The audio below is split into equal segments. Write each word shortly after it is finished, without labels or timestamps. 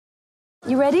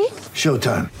You ready?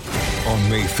 Showtime. On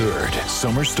May 3rd,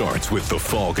 summer starts with The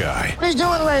Fall Guy. Let's do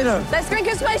it later. Let's drink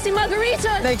a spicy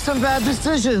margarita. Make some bad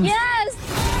decisions. Yes!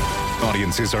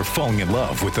 Audiences are falling in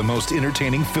love with the most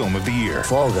entertaining film of the year.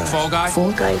 Fall Guy. Fall Guy?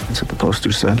 Fall guy. That's what the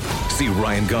poster said. See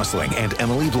Ryan Gosling and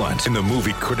Emily Blunt in the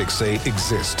movie critics say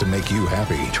exists to make you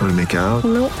happy. Trying to make it out?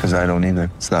 Nope. Because I don't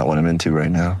either. It's not what I'm into right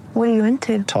now. What are you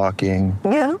into? Talking.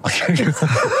 Yeah.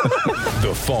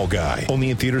 The Fall Guy.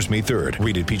 Only in theaters May 3rd.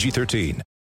 Rated PG-13.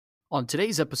 On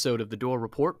today's episode of The Door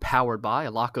Report, powered by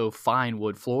Alaco Fine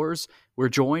Wood Floors, we're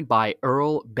joined by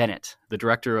Earl Bennett, the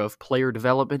Director of Player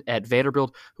Development at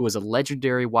Vanderbilt, who was a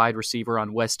legendary wide receiver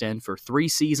on West End for 3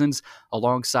 seasons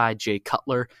alongside Jay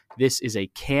Cutler. This is a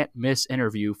can't-miss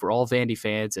interview for all Vandy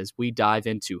fans as we dive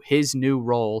into his new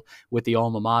role with the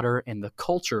alma mater and the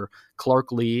culture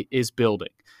Clark Lee is building.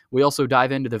 We also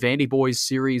dive into the Vandy Boys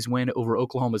series win over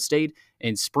Oklahoma State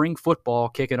and spring football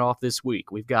kicking off this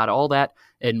week. We've got all that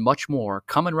and much more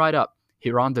coming right up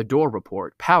here on The Door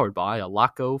Report, powered by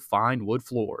Alaco Fine Wood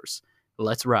Floors.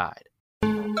 Let's ride.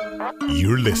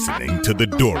 You're listening to The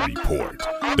Door Report,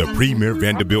 the premier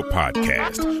Vanderbilt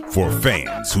podcast for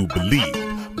fans who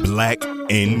believe black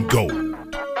and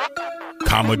gold.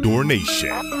 Commodore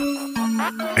Nation,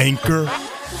 anchor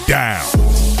down.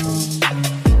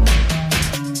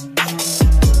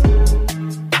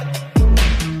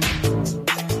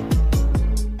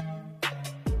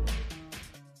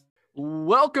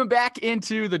 Welcome back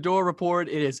into The Door Report.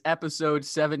 It is episode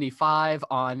 75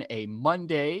 on a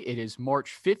Monday. It is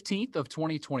March 15th of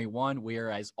 2021. We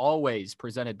are, as always,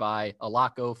 presented by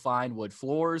Alaco Fine Wood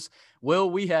Floors.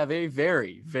 Will, we have a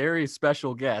very, very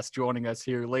special guest joining us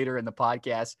here later in the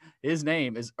podcast. His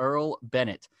name is Earl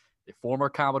Bennett, the former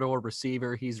Commodore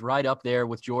receiver. He's right up there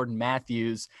with Jordan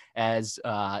Matthews as,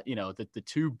 the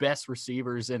two best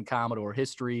receivers in Commodore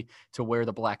history to wear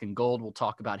the black and gold. We'll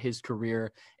talk about his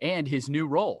career and his new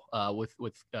role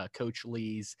with Coach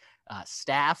Lee's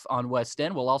staff on West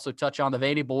End. We'll also touch on the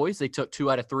Vandy Boys. They took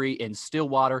 2 out of 3 in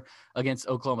Stillwater against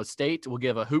Oklahoma State. We'll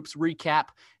give a hoops recap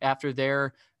after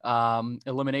their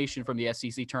elimination from the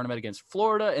SEC tournament against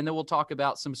Florida, and then we'll talk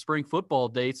about some spring football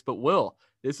dates. But Will,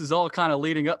 this is all kind of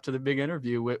leading up to the big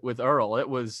interview with Earl. It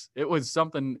was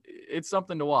something. It's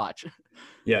something to watch.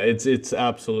 Yeah, it's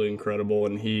absolutely incredible,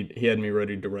 and he had me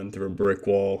ready to run through a brick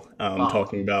wall,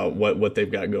 talking about what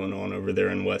they've got going on over there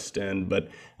in West End. But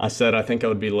I said I think I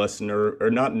would be less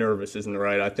not nervous isn't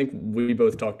right. I think we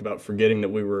both talked about forgetting that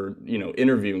we were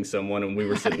interviewing someone, and we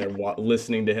were sitting there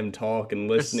listening to him talk and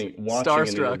watching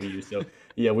Starstruck. an interview. So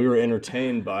yeah, we were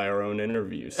entertained by our own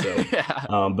interview. So,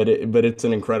 Yeah. but it's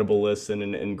an incredible listen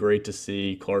and great to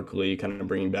see Clark Lee kind of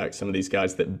bringing back some of these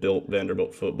guys that built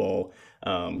Vanderbilt football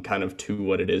kind of to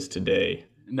what it is today.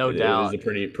 No doubt. It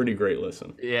was a pretty great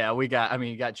listen. Yeah, you got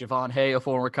Javon Hay, a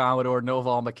former Commodore,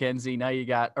 Noval McKenzie. Now you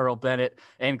got Earl Bennett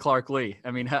and Clark Lee.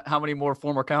 I mean, how many more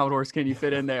former Commodores can you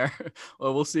fit in there?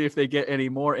 Well, we'll see if they get any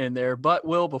more in there. But,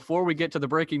 Will, before we get to the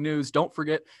breaking news, don't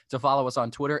forget to follow us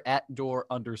on Twitter at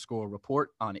 @door_report,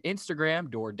 on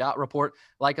Instagram, door.report.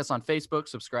 Like us on Facebook,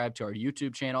 subscribe to our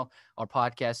YouTube channel. Our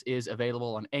podcast is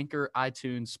available on Anchor,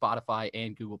 iTunes, Spotify,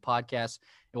 and Google Podcasts.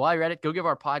 And while you're at it, go give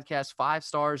our podcast 5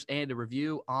 stars and a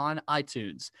review on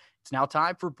iTunes. It's now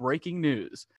time for breaking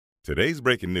news. Today's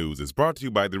breaking news is brought to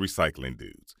you by the Recycling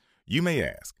Dudes. You may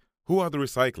ask, who are the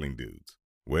Recycling Dudes?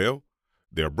 Well,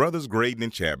 they're brothers Graydon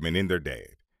and Chapman and their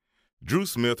dad. Drew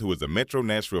Smith, who is a Metro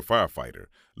Nashville firefighter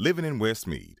living in West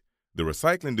Meade. The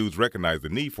Recycling Dudes recognize the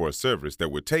need for a service that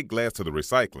would take glass to the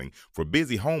recycling for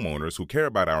busy homeowners who care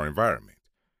about our environment.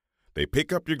 They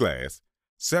pick up your glass,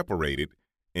 separate it,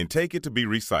 and take it to be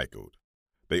recycled.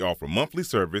 They offer monthly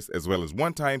service as well as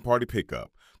one-time party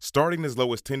pickup, starting as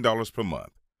low as $10 per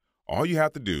month. All you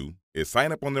have to do is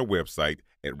sign up on their website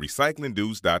at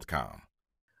recyclingdudes.com.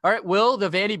 All right, Will, the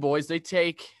Vandy Boys, they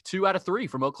take 2 out of 3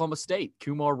 from Oklahoma State.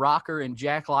 Kumar Rocker and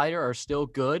Jack Leiter are still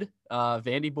good.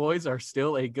 Vandy Boys are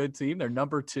still a good team. They're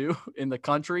number 2 in the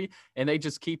country, and they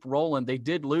just keep rolling. They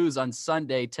did lose on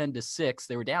Sunday 10-6.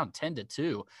 They were down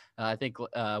 10-2. I think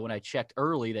when I checked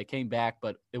early, they came back,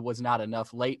 but it was not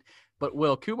enough late. But,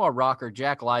 Will, Kumar Rocker,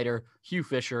 Jack Leiter, Hugh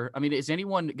Fisher, I mean, is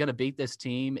anyone going to beat this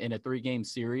team in a 3-game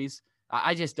series?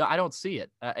 I don't see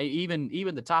it.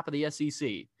 Even the top of the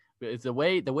SEC. It's the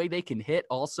way they can hit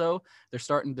also. They're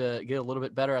starting to get a little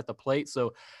bit better at the plate.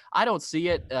 So I don't see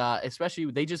it, especially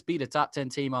they just beat a top 10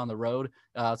 team on the road.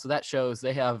 So that shows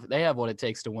they have what it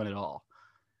takes to win it all.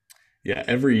 Yeah,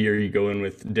 every year you go in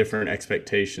with different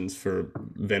expectations for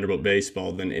Vanderbilt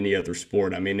baseball than any other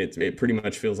sport. I mean, it pretty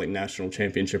much feels like national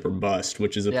championship or bust,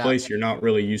 which is a place you're not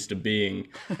really used to being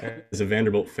as a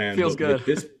Vanderbilt fan. Feels good.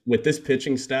 With this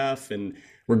pitching staff and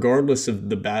regardless of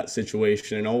the bat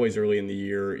situation, and always early in the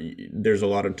year, there's a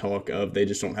lot of talk of they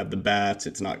just don't have the bats,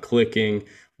 it's not clicking,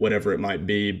 whatever it might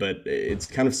be. But it's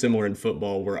kind of similar in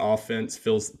football, where offense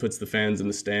puts the fans in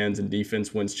the stands and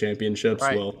defense wins championships.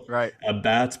 Right.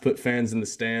 Bats put fans in the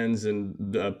stands,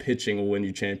 and pitching will win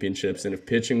you championships. And if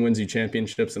pitching wins you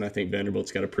championships, then I think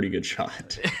Vanderbilt's got a pretty good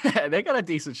shot. They got a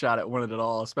decent shot at winning it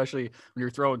all, especially when you're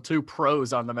throwing 2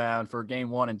 pros on the mound for game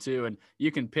 1 and 2, and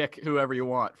you can pick whoever you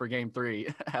want for game 3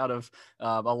 out of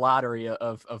a lottery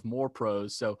of more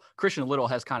pros. So Christian Little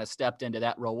has kind of stepped into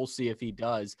that role. We'll see if he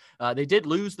does. They did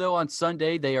lose though on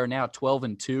Sunday. They are now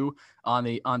 12-2 on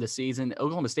the season.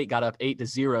 Oklahoma State got up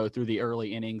 8-0 through the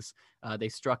early innings. They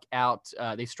struck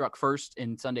first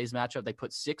in Sunday's matchup. They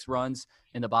put 6 runs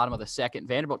in the bottom of the second.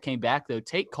 Vanderbilt came back though.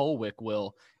 Tate Colwick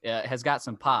has got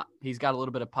some pop. He's got a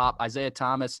little bit of pop. Isaiah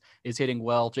Thomas is hitting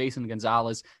well. Jason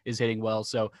Gonzalez is hitting well.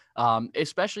 So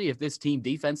especially if this team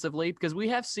defensively, because we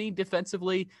have seen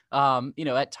defensively,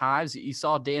 at times you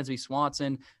saw Dansby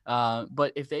Swanson,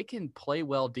 but if they can play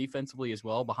well defensively as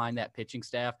well behind that pitching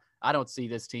staff, I don't see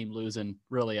this team losing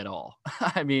really at all.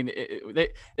 I mean, the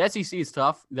SEC is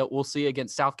tough. That we'll see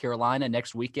against South Carolina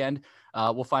next weekend.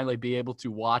 We'll finally be able to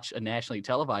watch a nationally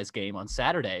televised game on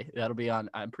Saturday. That'll be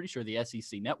on, I'm pretty sure, the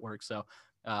SEC network. So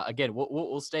again,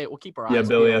 we'll keep our eyes. Yeah,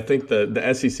 Billy, I think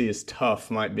the SEC is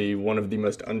tough might be one of the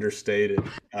most understated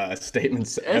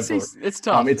statements ever. It's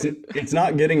tough. It's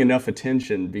not getting enough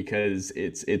attention because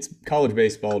it's college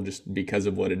baseball, just because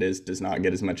of what it is, does not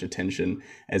get as much attention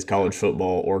as college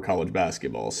football or college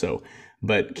basketball. So,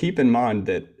 but keep in mind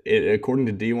that according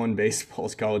to D1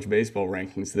 Baseball's college baseball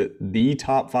rankings, that the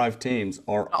top 5 teams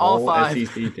are all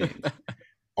SEC teams.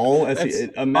 All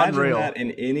SEC. Imagine unreal. That in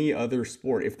any other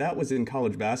sport. If that was in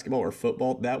college basketball or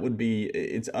football,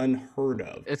 it's unheard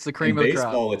of. It's the cream of the crop.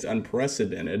 Baseball, it's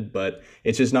unprecedented, but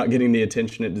it's just not getting the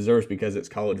attention it deserves because it's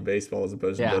college baseball as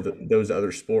opposed to those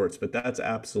other sports. But that's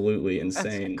absolutely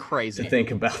insane. That's crazy to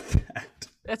think about that.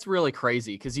 That's really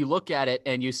crazy because you look at it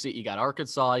and you see you got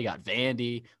Arkansas, you got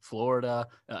Vandy, Florida,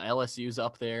 LSU's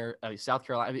up there, South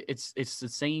Carolina. I mean, it's the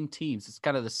same teams. It's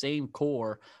kind of the same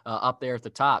core up there at the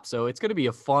top. So it's going to be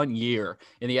a fun year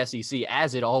in the SEC,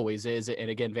 as it always is. And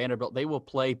again, Vanderbilt, they will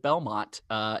play Belmont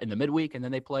in the midweek, and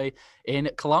then they play in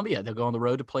Columbia. They'll go on the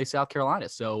road to play South Carolina.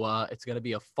 So it's going to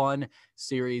be a fun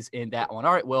series in that one.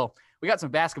 All right, well, we got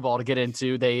some basketball to get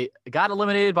into. They got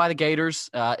eliminated by the Gators.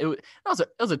 It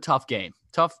was a tough game.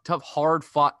 Tough, hard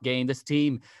fought game. This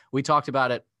team, we talked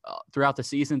about it throughout the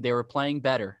season. They were playing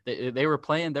better. They were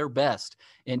playing their best.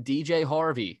 And DJ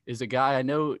Harvey is a guy I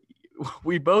know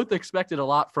we both expected a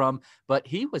lot from, but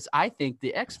he was, I think,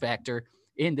 the X factor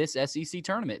in this SEC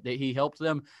tournament. He helped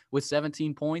them with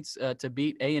 17 points to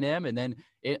beat A&M. And then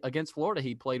against Florida,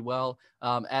 he played well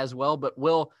as well. But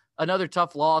Will, another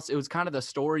tough loss. It was kind of the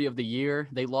story of the year.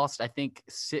 They lost, I think,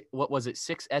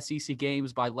 6 SEC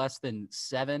games by less than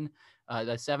 7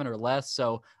 or less.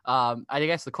 So I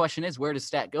guess the question is, where does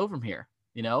Stat go from here?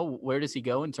 Where does he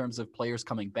go in terms of players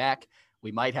coming back?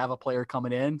 We might have a player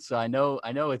coming in. So I know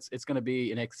it's going to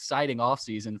be an exciting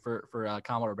offseason for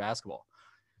Commodore basketball.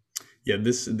 Yeah,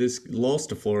 this loss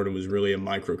to Florida was really a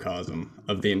microcosm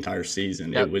of the entire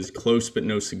season. Yep. It was close but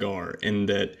no cigar.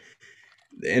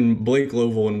 And Blake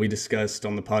Lovell, and we discussed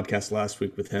on the podcast last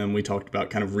week with him, we talked about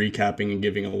kind of recapping and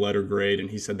giving a letter grade, and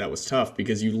he said that was tough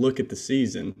because you look at the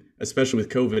season, especially with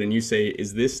COVID, and you say,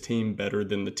 is this team better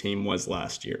than the team was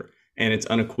last year? And it's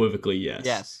unequivocally yes.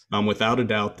 Yes. Without a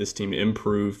doubt, this team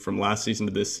improved from last season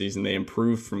to this season. They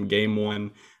improved from game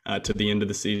 1 to the end of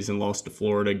the season, lost to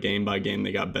Florida. Game by game,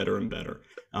 they got better and better,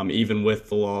 even with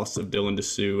the loss of Dylan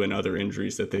DeSue and other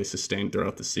injuries that they sustained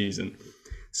throughout the season.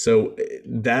 So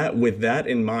with that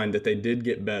in mind, that they did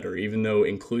get better, even though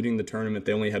including the tournament,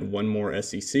 they only had one more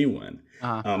SEC win.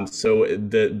 So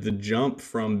the jump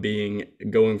from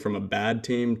going from a bad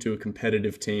team to a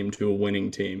competitive team to a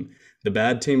winning team, the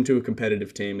bad team to a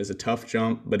competitive team is a tough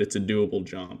jump, but it's a doable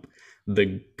jump.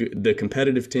 The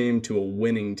competitive team to a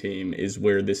winning team is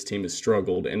where this team has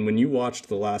struggled. And when you watched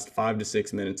the last 5 to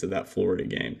 6 minutes of that Florida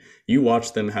game, you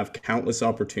watched them have countless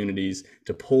opportunities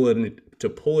to pull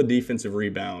a defensive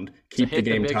rebound, keep the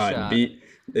game tied,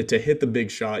 to hit the big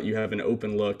shot. You have an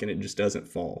open look and it just doesn't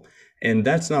fall. And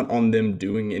that's not on them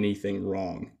doing anything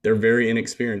wrong. They're very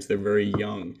inexperienced. They're very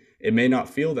young. It may not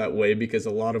feel that way because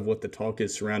a lot of what the talk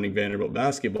is surrounding Vanderbilt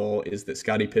basketball is that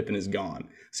Scottie Pippen is gone.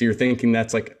 So you're thinking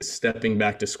that's like stepping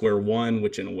back to square one,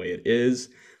 which in a way it is.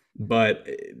 but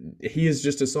he is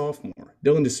just a sophomore.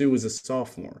 Dylan Dessou was a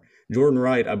sophomore. Jordan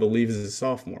Wright, I believe, is a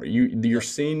sophomore. Your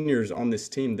seniors on this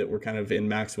team that were kind of in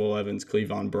Maxwell Evans,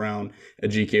 Cleavon Brown,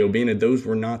 Ajike Obina, those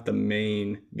were not the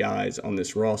main guys on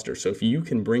this roster. So if you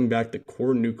can bring back the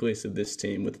core nucleus of this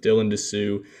team with Dylan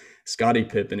Dessou, Scottie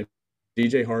Pippen, if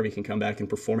DJ Harvey can come back and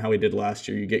perform how he did last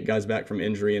year, you get guys back from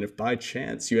injury, and if by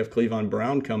chance you have Cleavon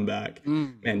Brown come back,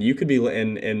 man, you could be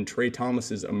and Trey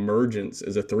Thomas's emergence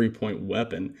as a 3-point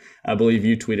weapon. I believe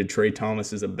you tweeted Trey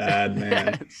Thomas is a bad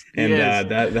man, and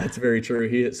that's very true.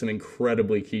 He hit some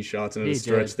incredibly key shots, and in the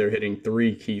stretch they're hitting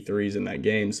 3 key threes in that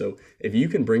game. So if you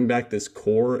can bring back this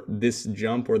core, this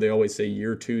jump where they always say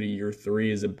year 2 to year 3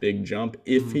 is a big jump.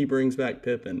 If he brings back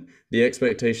Pippen, the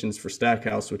expectations for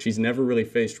Stackhouse, which he's never really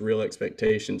faced real expectations,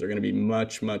 are going to be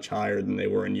much, much higher than they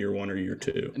were in year 1 or year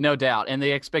 2. No doubt. And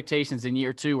the expectations in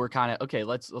year 2 were kind of, okay,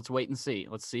 let's wait and see.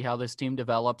 Let's see how this team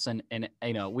develops. And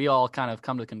we all kind of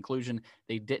come to the conclusion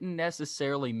they didn't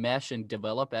necessarily mesh and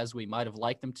develop as we might have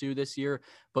liked them to this year.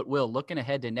 But Will, looking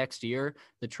ahead to next year,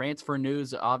 the transfer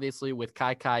news, obviously with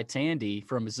Kai Tandy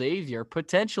from Xavier,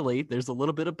 potentially there's a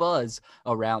little bit of buzz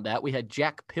around that. We had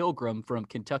Jack Pilgrim from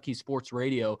Kentucky Sports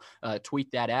Radio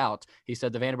tweet that out. He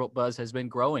said the Vanderbilt buzz has been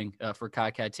growing for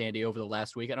Kai Tandy over the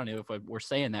last week. I don't know if we're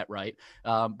saying that right,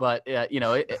 but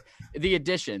the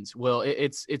additions, Will,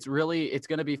 it's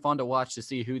going to be fun to watch to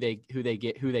see who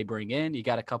they bring in. You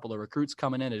got a couple of recruits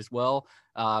coming in as well.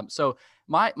 So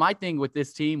my thing with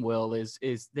this team, Will, is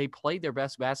they played their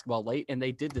best basketball late, and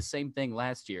they did the same thing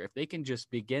last year. If they can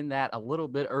just begin that a little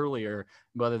bit earlier,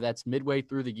 whether that's midway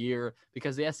through the year,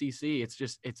 because the SEC,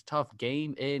 it's tough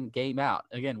game in, game out.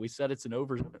 Again, we said it's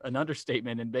an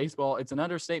understatement in baseball. It's an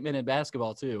understatement in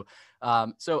basketball too.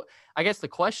 So I guess the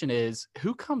question is,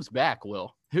 who comes back,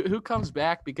 Will? Who comes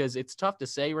back? Because it's tough to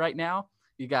say right now.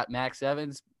 You got Max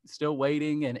Evans still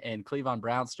waiting, and Cleavon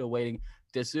Brown still waiting.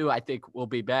 Dessou, I think, will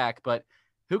be back, but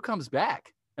who comes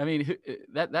back? I mean,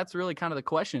 that's really kind of the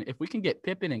question. If we can get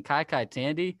Pippen and Kai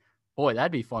Tandy, boy,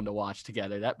 that'd be fun to watch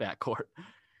together, that backcourt.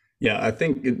 Yeah, I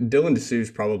think Dylan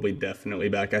Dessou's probably definitely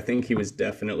back. I think he was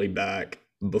definitely back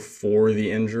before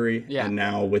the injury. Yeah. And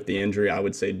now with the injury, I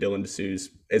would say Dylan Dessou's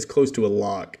as close to a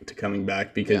lock to coming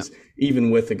back, because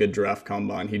even with a good draft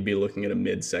combine, he'd be looking at a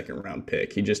mid-second round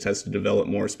pick. He just has to develop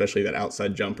more, especially that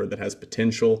outside jumper that has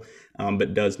potential,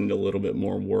 but does need a little bit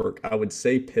more work. I would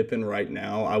say Pippen right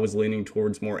now, I was leaning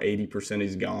towards more 80%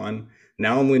 he's gone.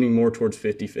 Now I'm leaning more towards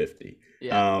 50-50.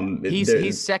 Yeah.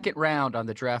 He's second round on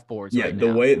the draft boards. Yeah, right the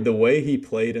now. the way he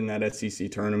played in that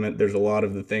SEC tournament, there's a lot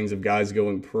of the things of guys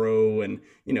going pro and,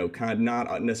 kind of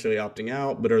not necessarily opting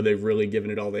out, but are they really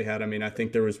giving it all they had? I mean, I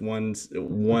think there was one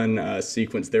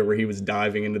sequence there where he was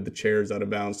diving into the chairs out of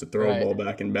bounds to throw a ball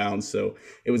back in bounds. So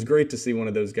it was great to see one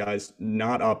of those guys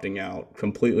not opting out,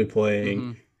 completely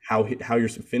playing. How you're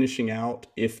finishing out.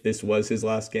 If this was his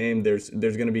last game, there's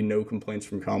going to be no complaints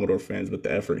from Commodore fans with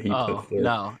the effort he put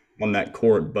forth on that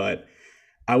court. But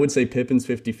I would say Pippen's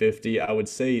 50-50. I would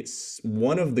say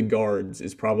one of the guards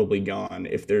is probably gone.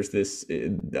 If there's this,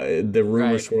 the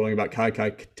rumor swirling about Kai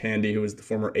Tandy, who was the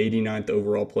former 89th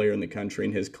overall player in the country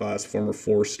in his class, former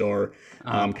 4-star,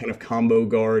 kind of combo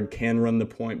guard, can run the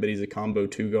point, but he's a combo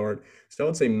 2 guard. So I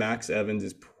would say Max Evans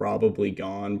is probably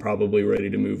gone, probably ready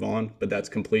to move on, but that's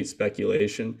complete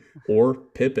speculation. Or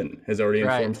Pippen has already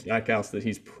informed Stackhouse that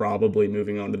he's probably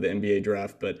moving on to the NBA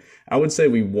draft. But I would say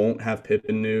we won't have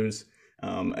Pippen news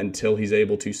until he's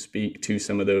able to speak to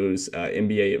some of those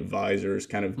NBA advisors,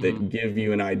 kind of that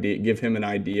give him an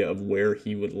idea of where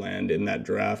he would land in that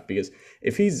draft. Because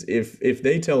if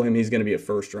they tell him he's going to be a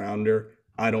first rounder,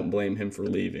 I don't blame him for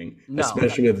leaving,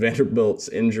 especially with Vanderbilt's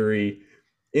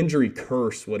injury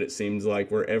curse, what it seems like,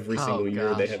 where every single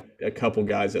year they have a couple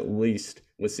guys at least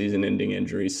with season-ending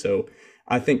injuries. So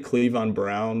I think Cleavon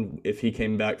Brown, if he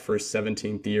came back for his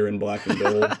 17th year in black and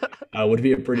gold, would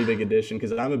be a pretty big addition,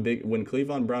 because when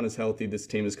Cleavon Brown is healthy, this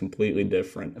team is completely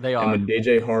different. They are. And when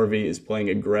DJ Harvey is playing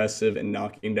aggressive and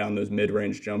knocking down those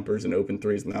mid-range jumpers and open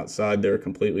threes on the outside, they're a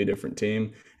completely different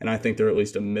team. And I think they're at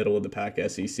least a middle-of-the-pack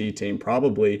SEC team,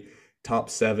 probably top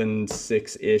 7,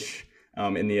 6-ish.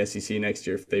 In the SEC next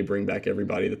year, if they bring back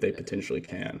everybody that they potentially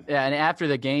can. Yeah, and after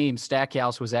the game,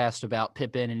 Stackhouse was asked about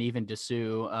Pippen and even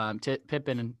Dessou.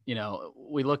 Pippen,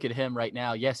 we look at him right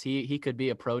now. Yes, he could be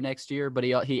a pro next year, but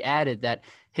he added that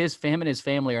him and his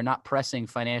family are not pressing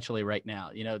financially right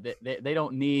now. You know, they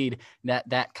don't need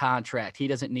that contract. He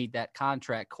doesn't need that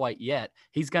contract quite yet.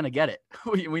 He's going to get it.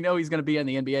 We know he's going to be in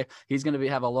the NBA. He's going to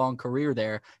have a long career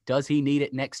there. Does he need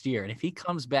it next year? And if he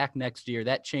comes back next year,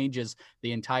 that changes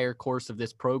the entire course of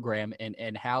this program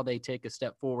and how they take a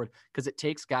step forward, because it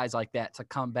takes guys like that to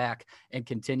come back and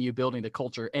continue building the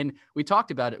culture. And we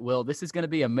talked about it, Will. This is going to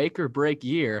be a make or break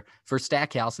year for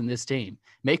Stackhouse and this team.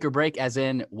 Make or break as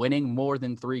in winning more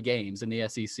than 3 games in the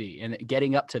SEC and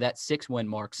getting up to that 6-win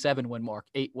mark, 7-win mark,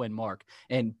 8-win mark,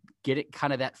 and get it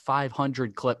kind of that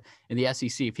 500 clip in the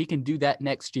SEC. If he can do that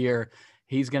next year,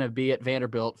 he's going to be at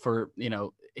Vanderbilt for,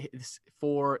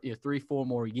 3-4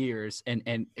 more years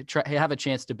and have a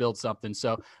chance to build something.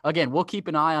 So again, we'll keep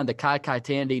an eye on the Kai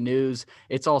Tandy news.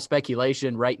 It's all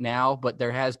speculation right now, but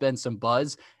there has been some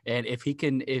buzz. And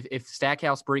if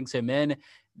Stackhouse brings him in,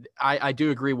 I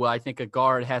do agree. Well, I think a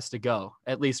guard has to go,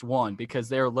 at least one, because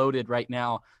they're loaded right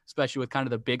now, especially with kind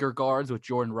of the bigger guards with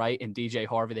Jordan Wright and DJ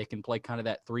Harvey. They can play kind of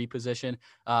that 3 position.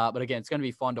 But again, it's going to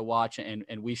be fun to watch, and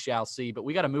we shall see. But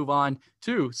we got to move on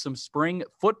to some spring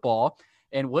football.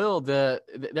 And Will, they're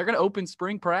going to open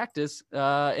spring practice in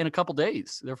a couple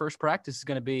days. Their first practice is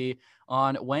going to be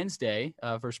on Wednesday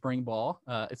for spring ball.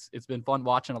 It's been fun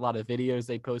watching a lot of videos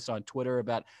they post on Twitter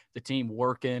about the team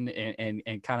working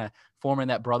and kind of forming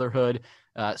that brotherhood.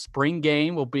 Spring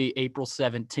game will be April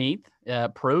 17th.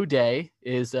 Pro day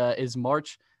is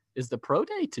March. Is the pro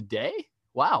day today?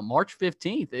 Wow, March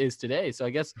 15th is today. So I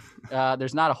guess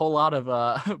there's not a whole lot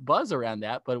of buzz around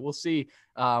that, but we'll see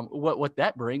what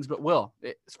that brings. But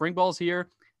spring ball's here,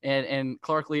 and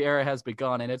Clark Lee era has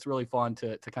begun, and it's really fun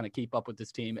to kind of keep up with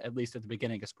this team, at least at the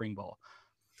beginning of spring ball.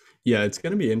 Yeah, it's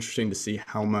going to be interesting to see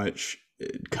how much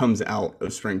comes out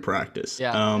of spring practice.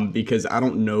 Because I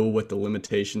don't know what the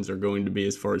limitations are going to be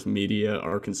as far as media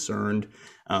are concerned.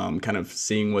 Kind of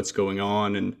seeing what's going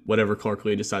on and whatever Clark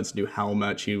Lee decides to do, how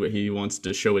much he wants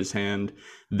to show his hand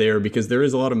there, because there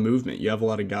is a lot of movement. You have a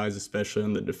lot of guys, especially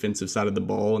on the defensive side of the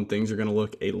ball, and things are going to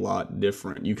look a lot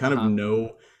different. You kind of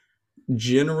know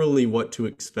generally what to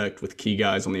expect with key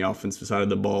guys on the offensive side of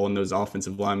the ball, and those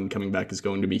offensive linemen coming back is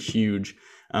going to be huge.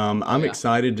 I'm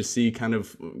excited to see kind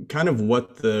of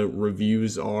what the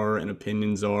reviews are and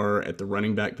opinions are at the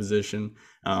running back position,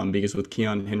 because with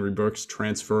Keon Henry Brooks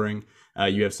transferring,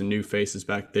 you have some new faces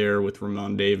back there with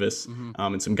Ramon Davis,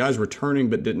 and some guys returning,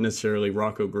 but didn't necessarily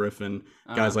Rocco Griffin,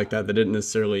 guys like that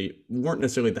weren't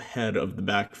necessarily the head of the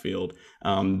backfield,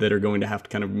 that are going to have to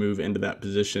kind of move into that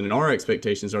position. And our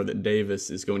expectations are that Davis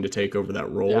is going to take over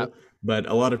that role. Yep. But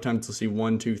a lot of times you'll see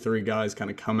 1, 2, 3 guys kind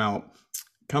of come out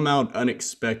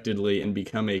unexpectedly and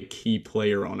become a key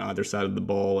player on either side of the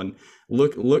ball. And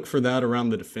look for that around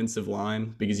the defensive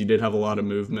line, because you did have a lot of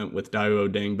movement with Dayo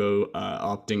Odangbo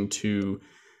opting to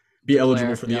be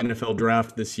eligible for the NFL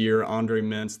draft this year. Andre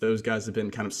Mintz, those guys have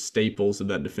been kind of staples of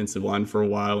that defensive line for a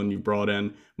while, and you've brought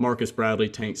in Marcus Bradley,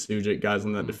 Tank Sujic, guys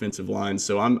on that defensive line.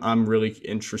 So I'm really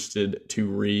interested to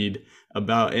read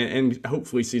about and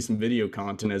hopefully see some video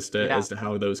content as to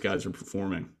how those guys are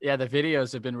performing. Yeah, the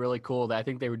videos have been really cool. I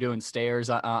think they were doing stairs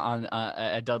on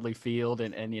at Dudley Field,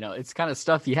 and it's kind of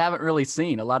stuff you haven't really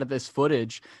seen. A lot of this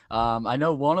footage. I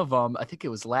know one of them, I think it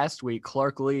was last week,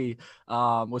 Clark Lee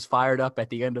was fired up at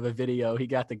the end of a video. He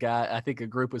got the guy, I think a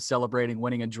group was celebrating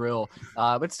winning a drill.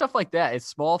 But stuff like that. It's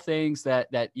small things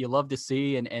that you love to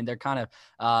see, and they're kind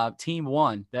of team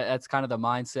one. That's kind of the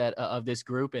mindset of this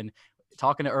group. And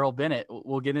talking to Earl Bennett,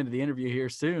 we'll get into the interview here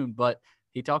soon, but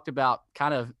he talked about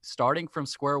kind of starting from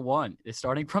square one,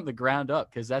 starting from the ground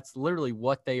up, because that's literally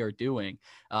what they are doing.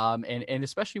 And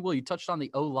especially, Will, you touched on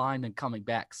the O-linemen coming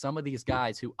back. Some of these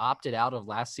guys who opted out of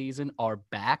last season are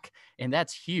back, and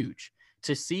that's huge.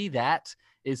 To see that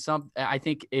is I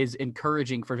think is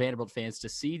encouraging for Vanderbilt fans, to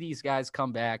see these guys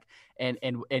come back and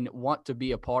want to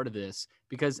be a part of this,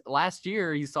 because last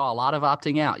year you saw a lot of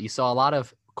opting out. You saw a lot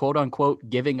of quote unquote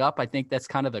giving up. I think that's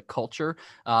kind of the culture.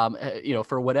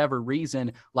 For whatever reason,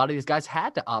 a lot of these guys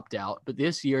had to opt out, but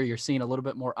this year you're seeing a little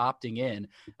bit more opting in.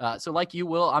 So like you,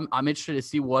 Will, I'm interested to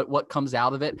see what comes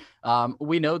out of it.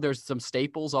 We know there's some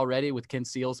staples already with Ken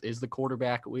Seals is the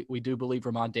quarterback. We do believe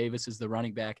Ramon Davis is the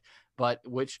running back, but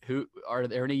who are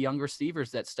there any young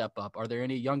receivers that step up? Are there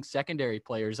any young secondary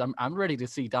players? I'm ready to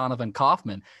see Donovan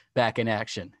Kaufman back in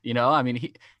action.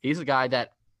 He's a guy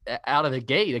that out of the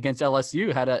gate against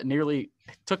LSU,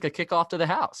 took a kickoff to the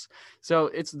house. So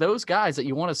it's those guys that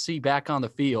you want to see back on the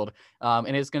field.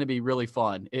 And it's going to be really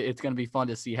fun. It's going to be fun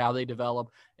to see how they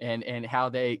develop and how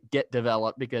they get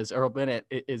developed, because Earl Bennett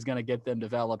is going to get them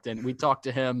developed. And we talked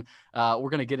to him. We're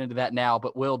going to get into that now,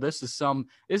 but Will, this is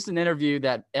an interview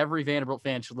that every Vanderbilt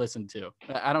fan should listen to.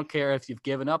 I don't care if you've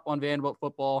given up on Vanderbilt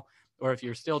football or if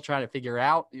you're still trying to figure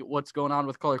out what's going on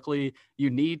with Clark Lee. You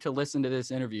need to listen to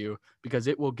this interview because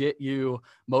it will get you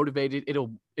motivated.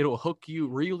 It'll hook you,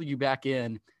 reel you back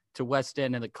in to West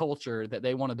End and the culture that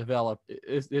they want to develop.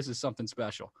 This is something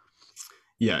special.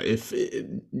 Yeah, if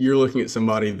you're looking at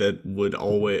somebody that would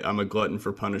always, I'm a glutton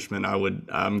for punishment.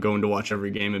 I'm going to watch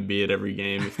every game and be at every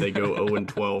game if they go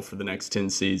 0-12 for the next 10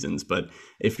 seasons. But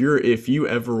if you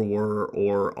ever were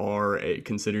or are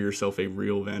consider yourself a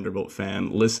real Vanderbilt fan,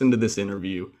 listen to this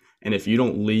interview. And if you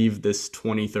don't leave this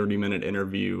 20-30 minute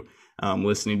interview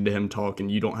listening to him talk and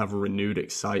you don't have a renewed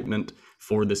excitement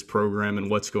for this program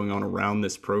and what's going on around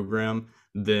this program,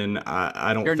 then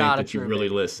I don't think that you really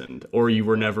listened, or you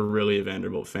were never really a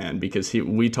Vanderbilt fan, because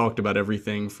we talked about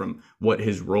everything from what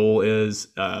his role is.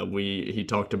 He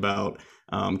talked about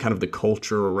kind of the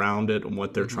culture around it and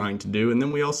what they're trying to do. And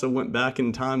then we also went back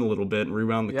in time a little bit and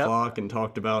rewound the clock and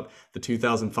talked about the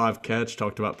 2005 catch,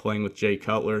 talked about playing with Jay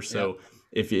Cutler. So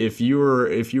if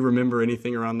you remember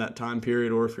anything around that time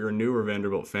period, or if you're a newer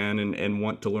Vanderbilt fan and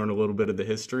want to learn a little bit of the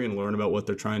history and learn about what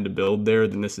they're trying to build there,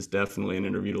 then this is definitely an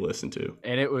interview to listen to.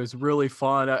 And it was really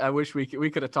fun. I wish we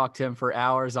could have talked to him for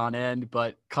hours on end,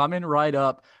 but coming right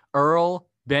up, Earl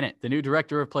Bennett, the new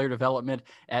director of player development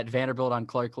at Vanderbilt on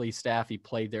Clark Lee's staff. He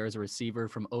played there as a receiver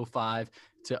from 2005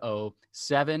 to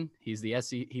 2007.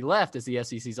 He left as the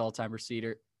SEC's all-time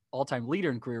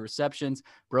leader in career receptions,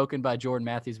 broken by Jordan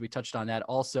Matthews. We touched on that.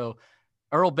 Also,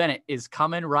 Earl Bennett is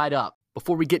coming right up.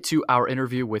 Before we get to our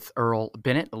interview with Earl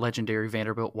Bennett, the legendary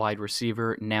Vanderbilt wide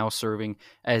receiver, now serving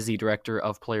as the director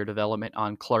of player development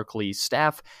on Clark Lee's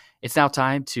staff, it's now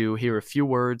time to hear a few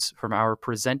words from our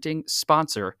presenting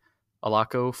sponsor,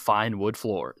 Alaco Fine Wood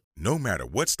Floor. No matter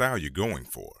what style you're going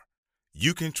for,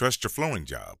 you can trust your flooring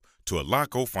job to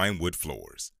Alaco Fine Wood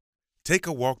Floors. Take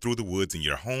a walk through the woods in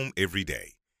your home every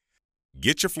day.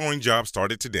 Get your flooring job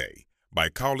started today by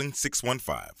calling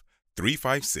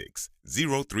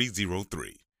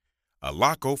 615-356-0303.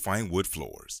 Alaco Fine Wood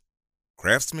Floors.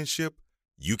 Craftsmanship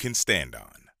you can stand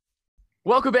on.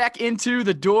 Welcome back into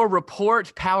the Door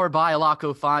Report, powered by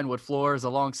Alaco Fine Wood Floors.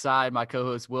 Alongside my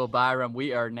co-host Will Byram,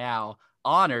 we are now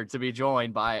honored to be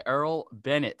joined by Earl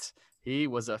Bennett. He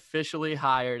was officially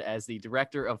hired as the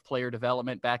director of player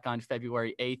development back on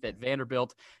February 8th at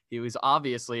Vanderbilt. He was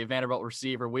obviously a Vanderbilt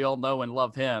receiver. We all know and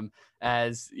love him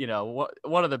as,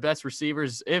 one of the best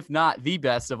receivers, if not the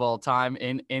best of all time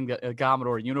in a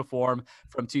Commodore uniform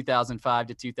from 2005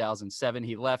 to 2007.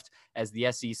 He left as the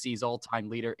SEC's all-time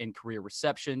leader in career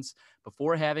receptions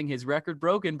before having his record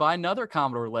broken by another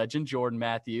Commodore legend, Jordan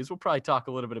Matthews. We'll probably talk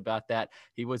a little bit about that.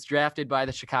 He was drafted by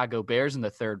the Chicago Bears in the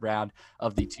third round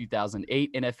of the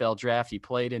 2008 NFL draft. He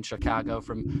played in Chicago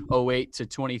from 2008 to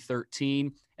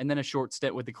 2013, and then a short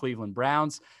stint with the Cleveland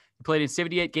Browns. He played in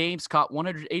 78 games, caught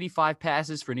 185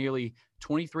 passes for nearly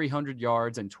 2,300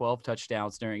 yards and 12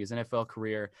 touchdowns during his NFL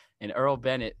career. And Earl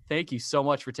Bennett, thank you so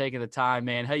much for taking the time,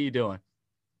 man. How you doing?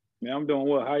 Man, I'm doing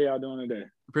well. How y'all doing today?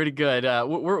 Pretty good.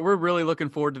 We're really looking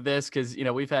forward to this because,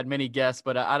 we've had many guests,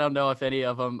 but I don't know if any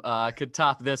of them could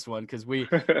top this one because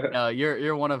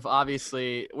you're one of,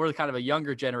 obviously, we're kind of a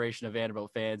younger generation of Vanderbilt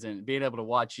fans, and being able to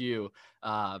watch you,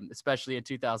 especially in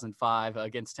 2005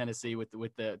 against Tennessee with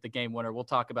the game winner. We'll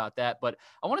talk about that. But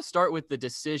I want to start with the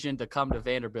decision to come to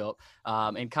Vanderbilt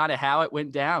and kind of how it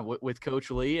went down with Coach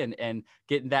Lee and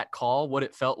getting that call, what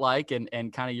it felt like, and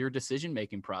kind of your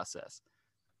decision-making process.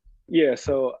 Yeah,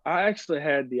 so I actually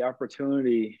had the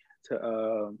opportunity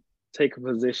to take a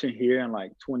position here in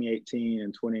like 2018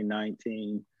 and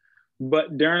 2019.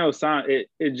 But during those times,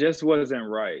 it just wasn't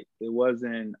right. It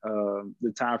wasn't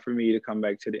the time for me to come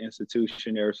back to the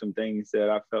institution. There were some things that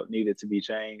I felt needed to be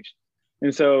changed.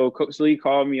 And so Coach Lee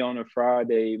called me on a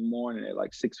Friday morning at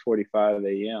like 6:45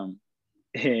 a.m.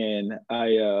 And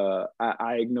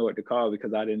I ignored the call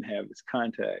because I didn't have his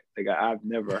contact. Like I've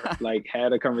never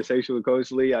had a conversation with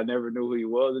Coach Lee. I never knew who he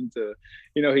was until,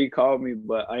 he called me,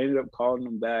 but I ended up calling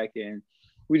him back and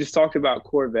we just talked about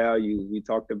core values. We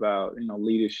talked about,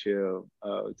 leadership.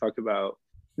 We talked about,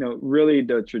 really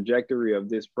the trajectory of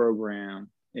this program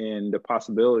and the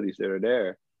possibilities that are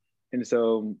there. And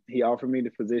so he offered me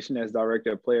the position as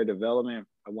director of player development.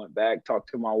 I went back,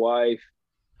 talked to my wife.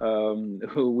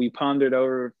 who we pondered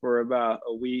over for about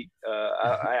a week.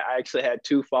 I actually had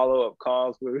 2 follow-up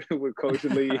calls with Coach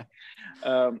Lee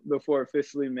before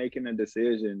officially making a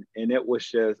decision. And it was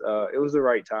just, it was the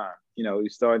right time. You know, we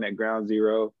starting at ground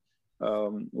zero.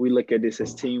 We look at this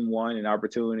as team one, an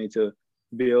opportunity to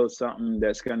build something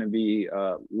that's going to be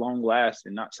long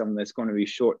lasting, not something that's going to be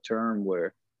short term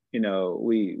where, you know,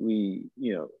 we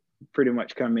pretty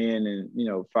much come in and,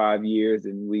 5 years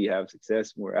and we have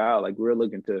success and we're out. Like, we're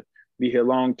looking to be here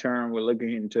long term. We're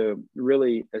looking to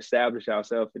really establish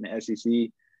ourselves in the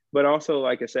SEC, but also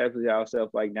like establish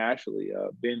ourselves like nationally,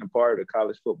 being a part of the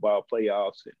college football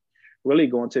playoffs and really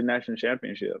going to the national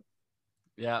championship.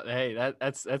 Yeah, hey,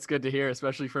 that's good to hear,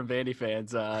 especially from Vandy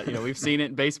fans. We've seen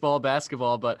it in baseball,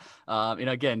 basketball, but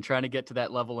again, trying to get to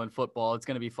that level in football, it's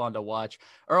going to be fun to watch.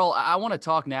 Earl, I want to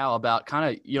talk now about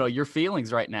kind of your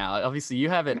feelings right now. Obviously, you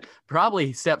haven't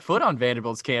probably stepped foot on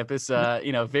Vanderbilt's campus,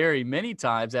 very many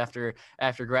times after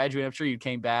graduating. I'm sure you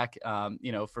came back,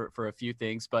 for a few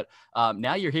things, but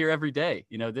now you're here every day.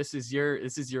 This is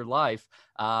your life.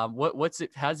 How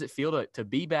does it feel to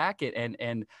be back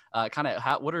and kind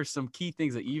of what are some key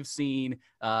things that you've seen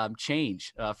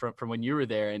change from when you were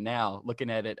there and now looking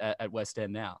at it at West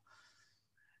End now?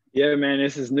 Yeah, man,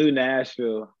 this is new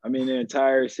Nashville. I mean, the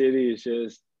entire city is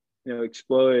just,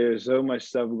 exploded. There's so much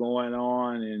stuff going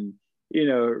on and,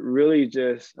 really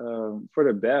just for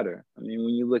the better. I mean,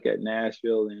 when you look at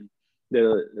Nashville and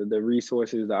the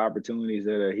resources, the opportunities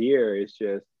that are here, it's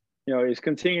just, it's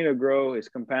continuing to grow. It's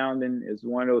compounding. It's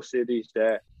one of those cities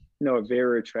that, are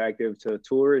very attractive to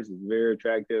tourists. It's very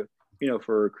attractive,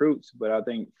 for recruits. But I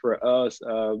think for us,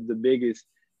 the biggest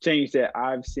change that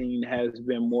I've seen has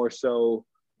been more so,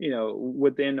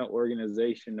 within the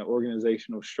organization, the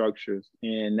organizational structures.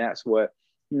 And that's what,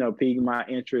 piqued my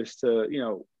interest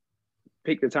to,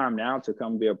 pick the time now to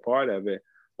come be a part of it.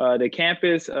 The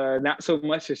campus, not so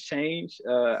much has changed.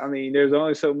 I mean, there's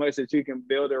only so much that you can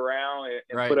build around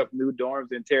and right. Put up new dorms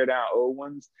and tear down old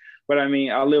ones. But I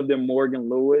mean, I lived in Morgan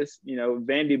Lewis.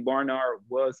 Vandy Barnard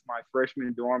was my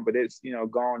freshman dorm, but it's,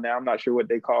 gone now. I'm not sure what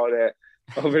they call that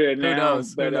over there now. Who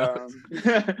knows?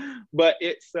 But, but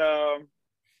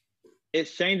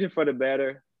it's changing for the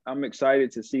better. I'm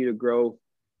excited to see the growth.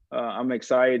 I'm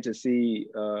excited to see,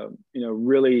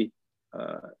 really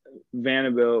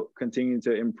Vanderbilt continue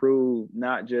to improve,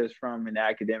 not just from an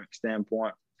academic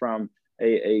standpoint, from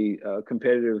a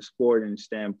competitive sporting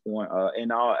standpoint,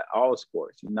 in all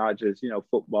sports, not just,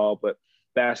 football, but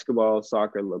basketball,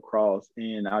 soccer, lacrosse.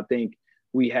 And I think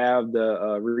we have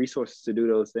the resources to do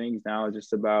those things now. It's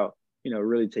just about,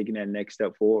 really taking that next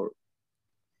step forward.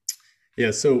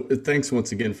 Yeah, so thanks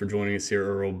once again for joining us here,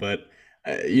 Earl. But,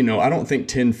 I don't think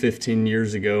 10, 15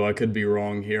 years ago, I could be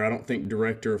wrong here, I don't think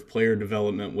director of player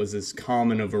development was as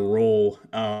common of a role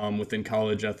within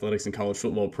college athletics and college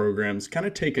football programs. Kind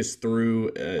of take us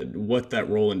through what that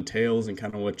role entails and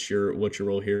kind of what your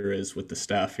role here is with the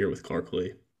staff here with Clark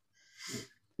Lee.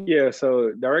 Yeah,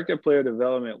 so director of player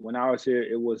development, when I was here,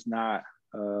 it was not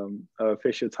an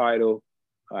official title.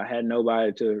 I had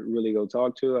nobody to really go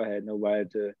talk to. I had nobody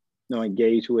to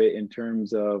engage with in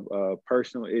terms of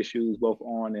personal issues, both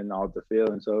on and off the field.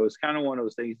 And so it's kind of one of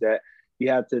those things that you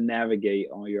have to navigate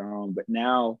on your own. But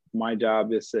now my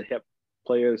job is to help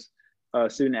players,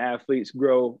 student athletes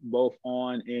grow both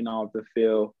on and off the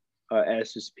field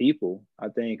as just people. I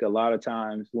think a lot of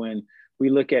times when we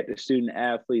look at the student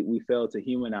athlete, we fail to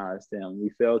humanize them.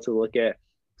 We fail to look at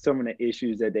some of the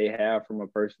issues that they have from a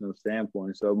personal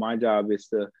standpoint. So my job is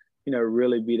to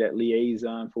really be that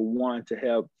liaison for one, to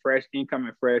help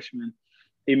incoming freshmen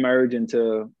emerge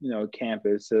into,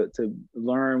 campus, to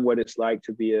learn what it's like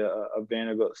to be a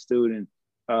Vanderbilt student,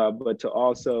 but to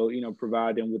also,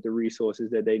 provide them with the resources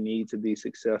that they need to be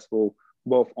successful,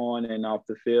 both on and off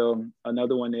the field.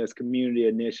 Another one is community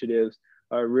initiatives,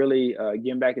 really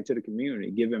getting back into the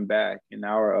community, giving back. And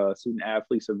our student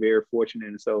athletes are very fortunate.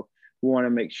 And so we want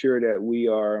to make sure that we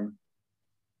are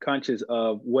conscious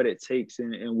of what it takes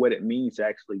and what it means to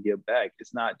actually give back.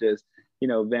 It's not just,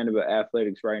 Vanderbilt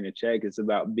athletics writing a check. It's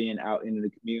about being out into the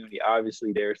community.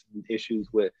 Obviously, there's some issues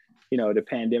with, the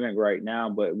pandemic right now,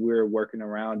 but we're working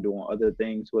around doing other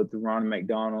things with Ronald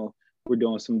McDonald. We're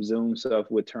doing some Zoom stuff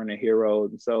with Turner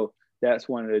Heroes. And so that's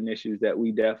one of the initiatives that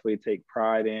we definitely take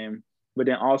pride in. But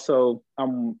then also,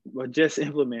 we're just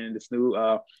implementing this new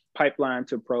pipeline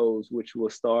to pros, which will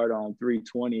start on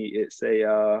 3/20. It's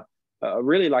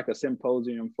really like a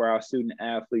symposium for our student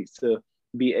athletes to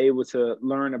be able to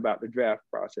learn about the draft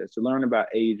process, to learn about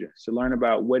agents, to learn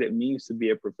about what it means to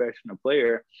be a professional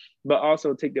player, but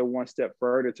also take that one step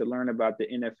further to learn about the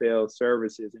NFL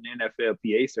services and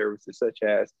NFLPA services, such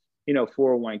as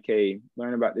 401k,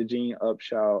 learn about the Gene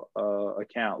Upshaw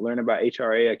account, learn about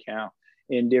HRA account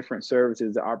and different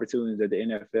services, the opportunities that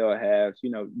the NFL has,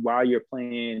 while you're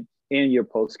playing in your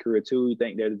post-career too. We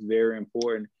think that it's very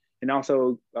important. And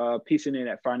also piecing in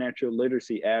that financial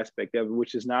literacy aspect of it,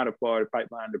 which is not a part of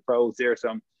Pipeline to Pros. There are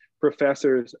some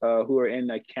professors who are in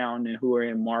accounting, who are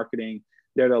in marketing,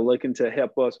 that are looking to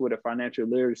help us with a financial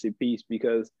literacy piece,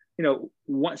 because,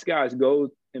 once guys go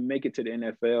and make it to the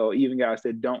NFL, even guys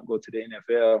that don't go to the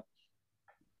NFL,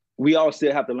 we all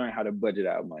still have to learn how to budget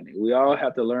our money. We all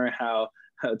have to learn how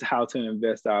to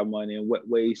invest our money and what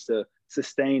ways to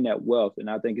sustain that wealth. And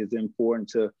I think it's important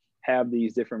to have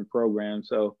these different programs.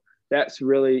 So that's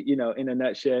really, in a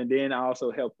nutshell. And then I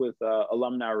also help with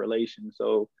alumni relations.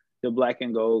 So the Black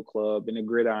and Gold Club and the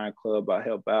Gridiron Club, I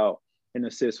help out and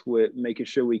assist with making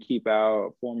sure we keep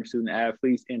our former student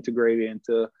athletes integrated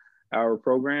into our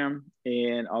program,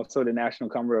 and also the National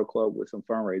Cumberland Club with some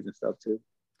fundraising stuff too.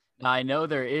 I know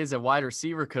there is a wide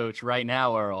receiver coach right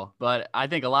now, Earl, but I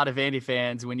think a lot of Vandy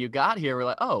fans, when you got here, were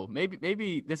like, "Oh,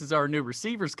 maybe this is our new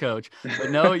receivers coach." But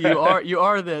no, you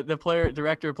are the player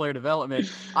director of player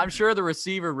development. I'm sure the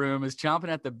receiver room is chomping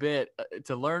at the bit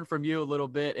to learn from you a little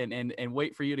bit and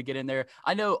wait for you to get in there.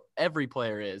 I know every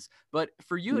player is, but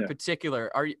for you in particular,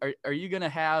 are you going to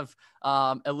have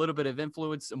a little bit of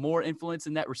more influence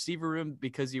in that receiver room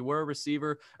because you were a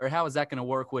receiver, or how is that going to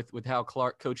work with how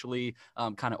Coach Lee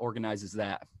kind of organizes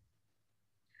that?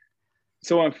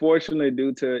 So unfortunately,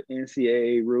 due to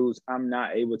NCAA rules, I'm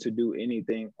not able to do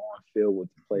anything on field with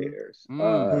the players.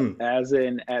 As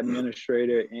an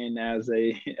administrator and as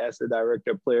a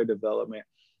director of player development,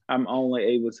 I'm only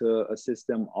able to assist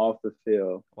them off the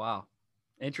field. Wow.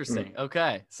 Interesting.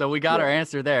 Okay. So we got our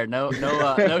answer there. No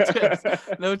tips,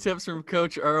 no tips from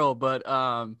Coach Earl, but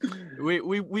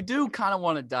we do kind of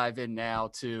want to dive in now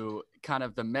to kind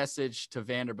of the message to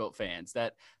Vanderbilt fans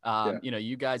that,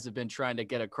 you guys have been trying to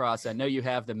get across. I know you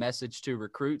have the message to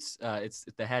recruits. It's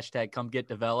the hashtag Come Get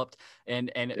Developed, and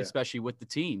especially with the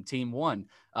team one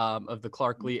of the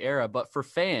Clark Lee era. But for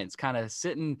fans kind of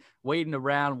sitting, waiting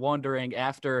around, wondering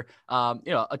after,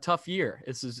 a tough year.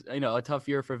 This is, a tough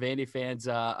year for Vandy fans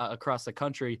across the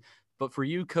country. But for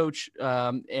you, Coach,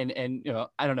 and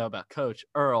I don't know about Coach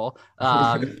Earl,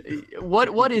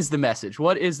 what is the message?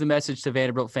 What is the message to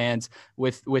Vanderbilt fans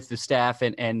with the staff,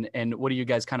 and what are you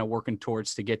guys kind of working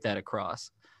towards to get that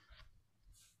across?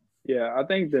 Yeah, I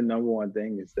think the number one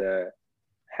thing is that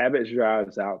habits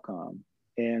drives outcome,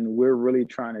 and we're really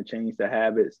trying to change the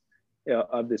habits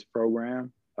of this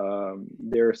program.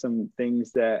 There are some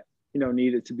things that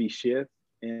needed to be shifted,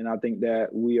 and I think that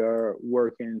we are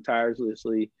working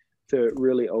tirelessly to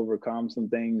really overcome some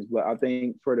things. But I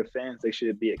think for the fans, they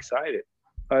should be excited.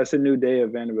 It's a new day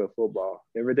of Vanderbilt football.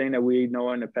 Everything that we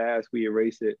know in the past, we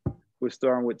erase it. We're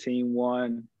starting with team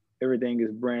one. Everything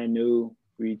is brand new.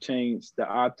 We changed the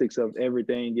optics of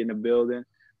everything in the building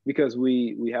because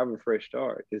we have a fresh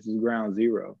start. This is ground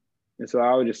zero. And so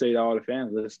I would just say to all the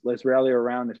fans, let's rally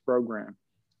around this program.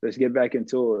 Let's get back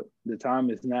into it. The time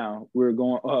is now. We're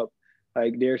going up.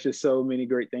 Like, there's just so many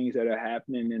great things that are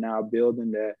happening in our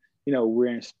building that, we're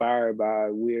inspired by,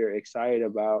 we're excited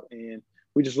about, and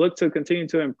we just look to continue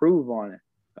to improve on it.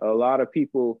 A lot of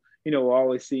people,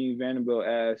 always see Vanderbilt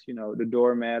as, the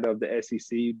doormat of the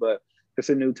SEC, but it's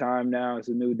a new time now. It's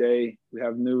a new day. We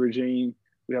have a new regime.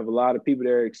 We have a lot of people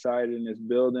that are excited in this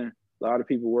building, a lot of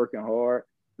people working hard,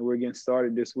 and we're getting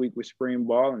started this week with spring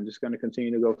ball and just going to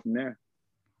continue to go from there.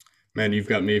 Man, you've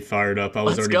got me fired up. I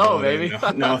was Let's already go, bought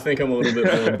baby. in. Now I think I'm a little bit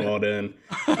more bought in.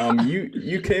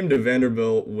 You came to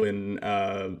Vanderbilt when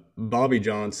Bobby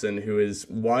Johnson, who is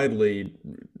widely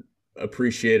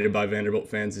appreciated by Vanderbilt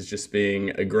fans as just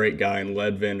being a great guy and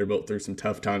led Vanderbilt through some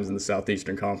tough times in the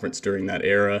Southeastern Conference during that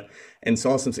era and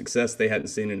saw some success they hadn't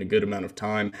seen in a good amount of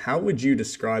time. How would you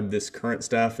describe this current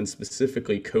staff and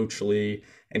specifically Coach Lee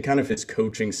and kind of his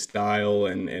coaching style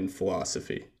and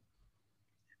philosophy?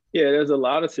 Yeah, there's a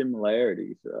lot of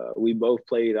similarities. We both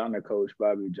played under Coach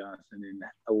Bobby Johnson, and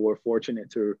we're fortunate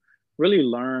to really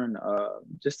learn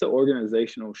just the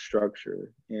organizational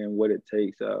structure and what it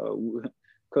takes.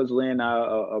 Coach Lee and I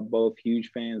are both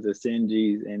huge fans of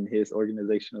Sinji's and his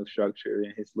organizational structure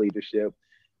and his leadership,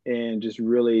 and just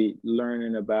really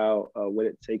learning about what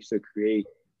it takes to create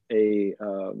a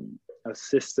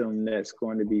system that's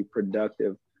going to be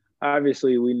productive.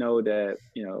 Obviously, we know that,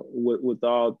 with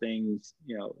all things,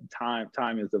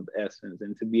 time is of essence.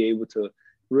 And to be able to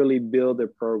really build a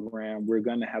program, we're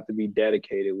going to have to be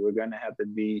dedicated. We're going to have to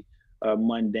be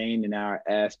mundane in our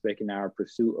aspect, in our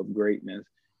pursuit of greatness.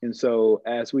 And so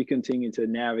as we continue to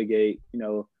navigate,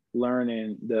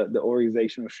 learning the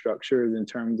organizational structures in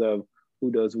terms of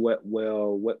who does what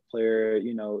well, what player,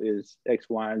 is X,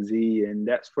 Y, and Z. And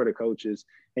that's for the coaches.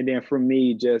 And then for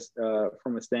me, just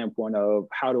from a standpoint of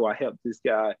how do I help this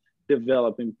guy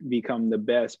develop and become the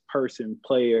best person,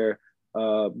 player,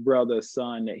 brother,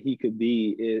 son that he could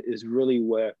be is really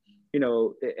what,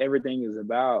 everything is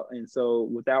about. And so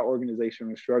without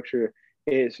organizational structure,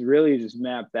 it's really just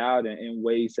mapped out in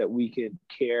ways that we could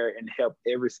care and help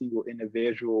every single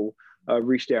individual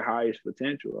reach their highest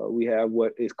potential. We have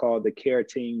what is called the care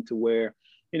team, to where,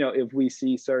 if we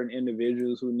see certain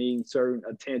individuals who need certain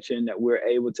attention, that we're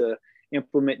able to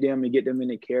implement them and get them in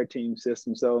the care team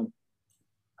system. So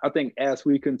I think as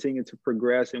we continue to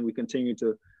progress and we continue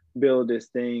to build this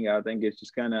thing, I think it's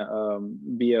just going to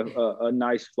be a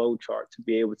nice flow chart to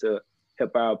be able to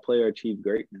help our player achieve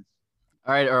greatness.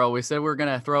 All right, Earl, we said we were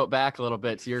going to throw it back a little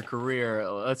bit to your career.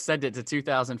 Let's send it to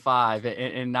 2005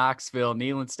 in Knoxville,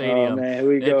 Neyland Stadium. Oh, man, here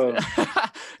we go.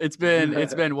 It's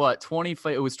been what,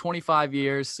 25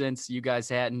 years since you guys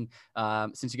had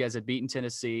beaten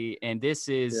Tennessee. And this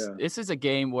is a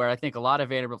game where I think a lot of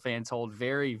Vanderbilt fans hold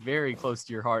very, very close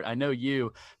to your heart. I know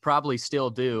you probably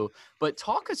still do, but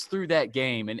talk us through that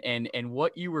game and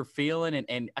what you were feeling.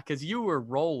 And because you were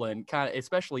rolling kind of,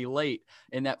 especially late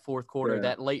in that fourth quarter,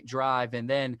 that late drive. And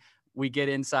then we get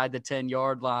inside the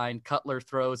 10-yard line. Cutler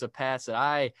throws a pass that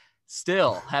I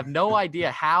still have no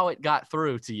idea how it got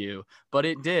through to you, but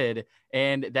it did.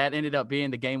 And that ended up being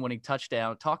the game-winning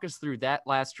touchdown. Talk us through that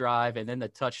last drive and then the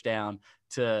touchdown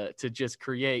to just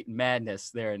create madness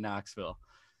there in Knoxville.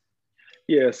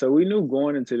 Yeah, so we knew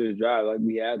going into this drive, like,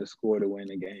 we had to score to win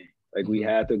the game. Like, we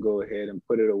had to go ahead and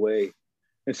put it away.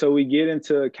 And so we get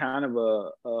into kind of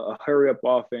a hurry-up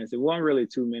offense. It wasn't really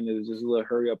 2 minutes. It was just a little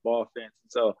hurry-up offense.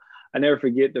 And so I never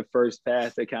forget the first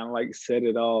pass that kind of like set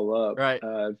it all up. Right.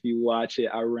 If you watch it,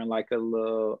 I run like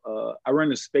I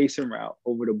run a spacing route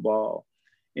over the ball.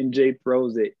 And Jay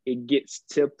throws it. It gets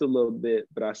tipped a little bit,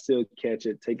 but I still catch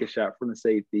it, take a shot from the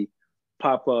safety,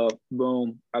 pop up,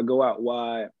 boom. I go out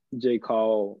wide. Jay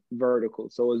call vertical.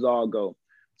 So it's all go.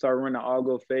 So I run the all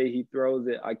go fade. He throws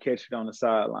it. I catch it on the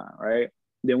sideline, right?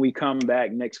 Then we come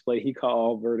back next play. He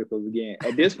called verticals again.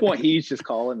 At this point, he's just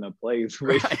calling the plays,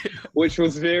 which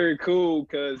was very cool,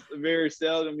 because very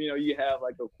seldom, you have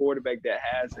like a quarterback that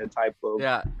has that type of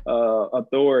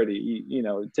authority.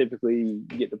 Typically you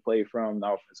get the play from the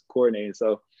offensive coordinator.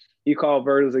 So he called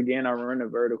verticals again. I run the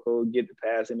vertical, get the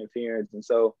pass interference. And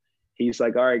so he's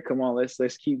like, all right, come on, let's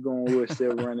keep going. We're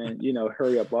still running,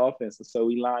 hurry up offense. And so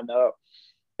we line up.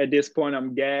 At this point,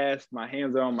 I'm gassed. My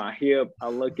hands are on my hip. I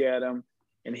look at him.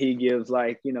 And he gives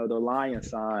the lion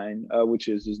sign, which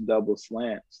is just double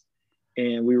slants.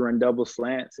 And we run double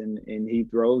slants and he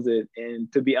throws it.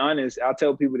 And to be honest, I'll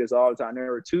tell people this all the time.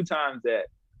 There were 2 times that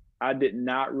I did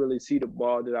not really see the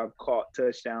ball that I've caught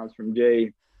touchdowns from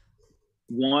Jay.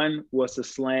 One was a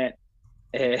slant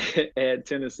at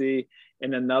Tennessee.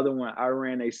 And another one, I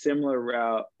ran a similar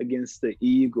route against the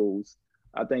Eagles.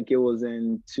 I think it was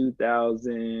in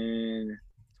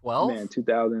 2012.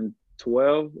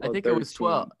 2012. I think 13. It was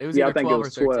 12. It was I think 12 it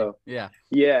was 12.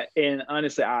 Yeah. And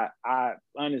honestly, I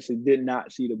honestly did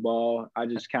not see the ball. I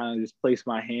just kind of placed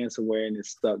my hand somewhere and it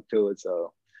stuck to it.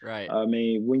 So, right. I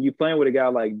mean, when you're playing with a guy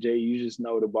like Jay, you just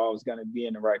know the ball is going to be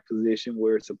in the right position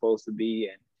where it's supposed to be.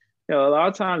 And, a lot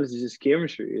of times it's just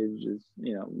chemistry. It's just,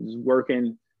 just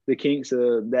working the kinks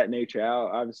of that nature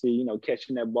out. Obviously,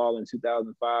 catching that ball in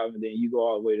 2005 and then you go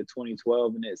all the way to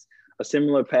 2012 and it's a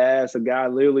similar pass. A guy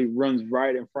literally runs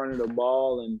right in front of the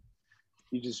ball and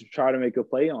you just try to make a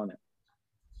play on it.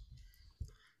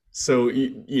 So,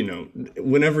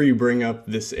 whenever you bring up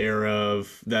this era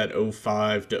of that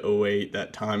 05 to 08,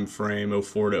 that time frame,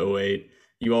 04 to 08,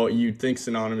 you think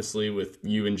synonymously with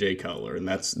you and Jay Cutler. And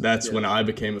that's when I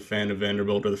became a fan of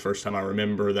Vanderbilt, or the first time I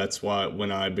remember. That's why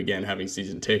when I began having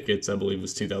season tickets, I believe it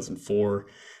was 2004.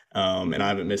 And I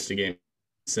haven't missed a game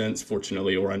since,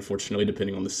 fortunately or unfortunately,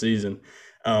 depending on the season.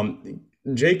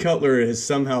 Jay Cutler has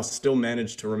somehow still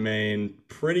managed to remain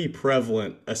pretty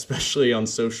prevalent, especially on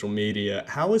social media.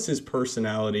 How is his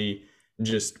personality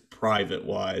just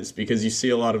private-wise? Because you see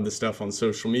a lot of the stuff on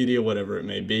social media, whatever it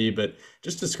may be, but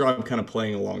just describe kind of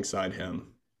playing alongside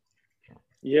him.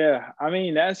 Yeah, I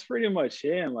mean, that's pretty much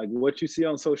him, like what you see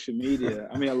on social media.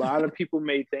 I mean, a lot of people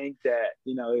may think that,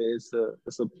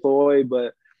 it's a ploy,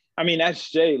 but I mean,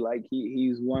 that's Jay. Like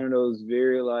he's one of those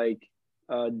very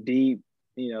deep,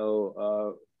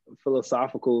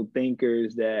 philosophical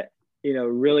thinkers that,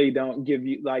 really don't give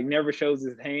you never shows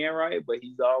his hand, right? But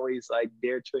he's always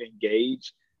there to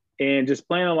engage, and just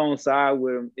playing alongside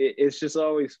with him. It's just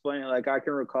always fun. I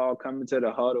can recall coming to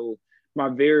the huddle, my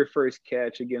very first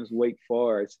catch against Wake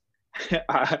Forest,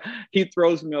 he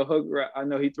throws me a hook route. I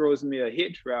know he throws me a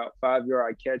hitch route,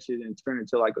 5-yard, I catch it and turn it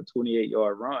to like a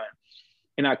 28-yard run.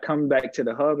 And I come back to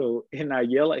the huddle and I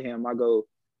yell at him. I go,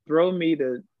 throw me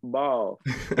the ball.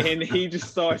 And he just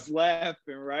starts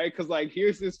laughing, right? Because like,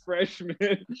 here's this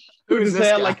freshman who just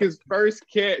had like his first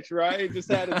catch, right?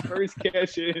 Just had his first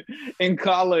catch in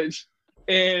college.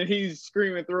 And he's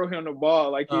screaming, throw him the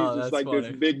ball. Like he's just like funny.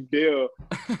 This big deal.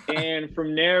 And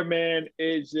from there, man,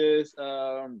 it just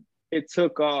it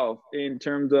took off. In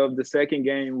terms of the second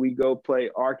game, we go play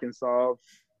Arkansas.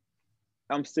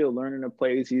 I'm still learning the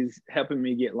plays. He's helping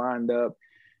me get lined up.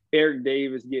 Eric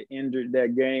Davis get injured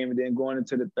that game, and then going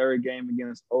into the third game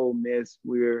against Ole Miss,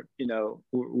 we're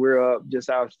up just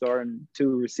out starting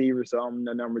 2 receivers, so I'm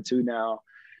the number 2 now.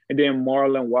 And then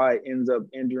Marlon White ends up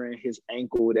injuring his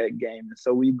ankle that game. And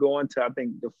so we go into, I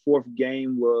think the 4th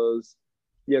game was,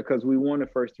 because we won the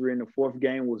first 3, and the 4th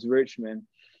game was Richmond.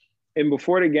 And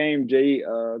before the game, Jay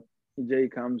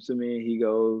comes to me and he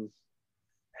goes,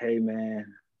 "Hey man,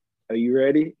 are you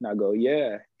ready?" And I go,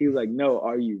 "Yeah." He was like, "No,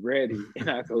 are you ready?" And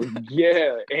I go,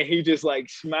 "Yeah." And he just like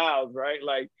smiles, right?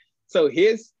 Like, so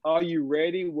his "are you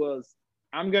ready" was,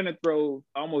 I'm going to throw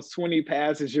almost 20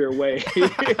 passes your way.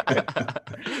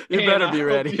 You better be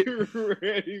ready. You're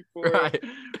ready for it.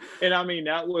 And I mean,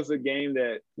 that was a game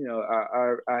that,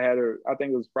 I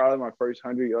think it was probably my first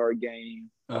 100-yard game,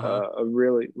 a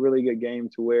really, really good game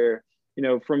to where,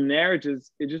 from there, it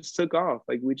just took off.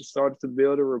 Like, we just started to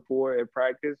build a rapport at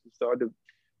practice. We started to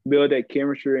build that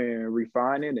chemistry and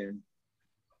refine it. And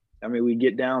I mean, we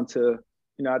get down to,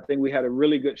 I think we had a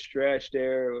really good stretch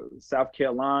there. South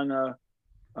Carolina,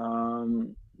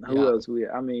 who else?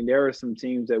 There were some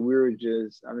teams that we were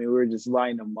just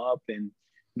lining them up and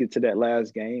get to that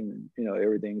last game, and,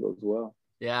 everything goes well.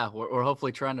 Yeah, we're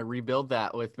hopefully trying to rebuild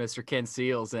that with Mr. Ken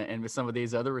Seals and with some of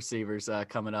these other receivers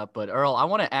coming up. But Earl, I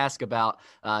want to ask about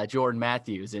Jordan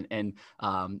Matthews, and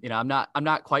I'm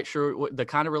not quite sure what the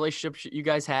kind of relationship you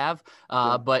guys have,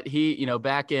 but he,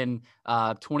 back in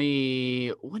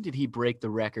when did he break the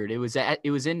record? It was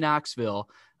in Knoxville.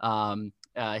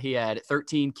 He had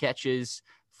 13 catches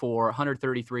for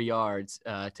 133 yards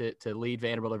to lead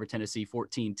Vanderbilt over Tennessee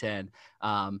 14-10.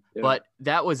 But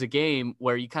that was a game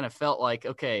where you kind of felt like,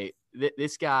 okay,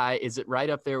 this guy is right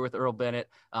up there with Earl Bennett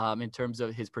in terms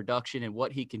of his production and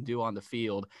what he can do on the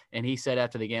field. And he said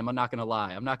after the game, "I'm not going to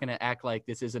lie. I'm not going to act like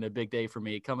this isn't a big day for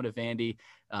me. Coming to Vandy,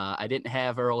 I didn't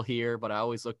have Earl here, but I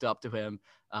always looked up to him.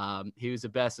 He was the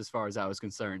best as far as I was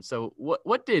concerned." So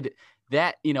what did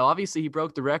that, obviously he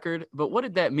broke the record, but what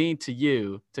did that mean to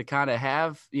you to kind of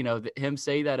have, him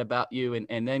say that about you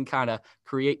and then kind of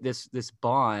create this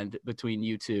bond between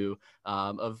you two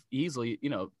of easily,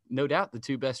 no doubt the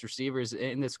 2 best receivers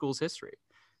in the school's history?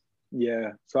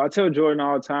 Yeah. So I tell Jordan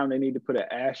all the time, they need to put an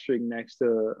asterisk next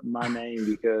to my name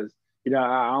because,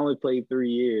 I only played 3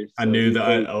 years. So I knew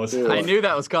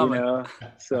that was coming.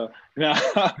 So no,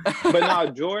 but no,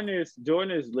 Jordan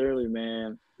is literally,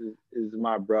 man, is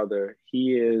my brother.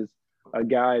 He is a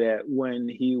guy that when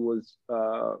he was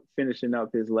finishing up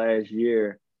his last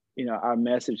year, I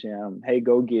messaged him, "Hey,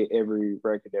 go get every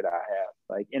record that I have."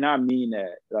 Like, and I mean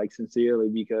that, like, sincerely,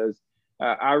 because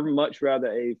I'd much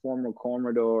rather a former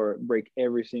Commodore break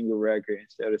every single record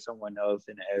instead of someone else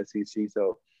in the SEC.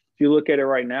 So if you look at it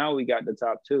right now, we got the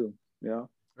top 2,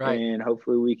 right. And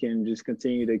hopefully we can just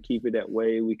continue to keep it that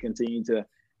way. We continue to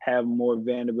have more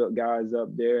Vanderbilt guys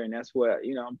up there. And that's what,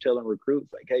 I'm telling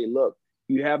recruits, like, hey, look,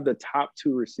 you have the top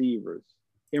 2 receivers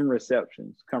in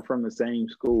receptions come from the same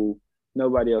school.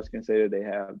 Nobody else can say that they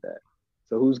have that.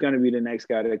 So who's going to be the next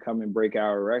guy to come and break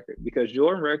our record? Because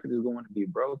Jordan's record is going to be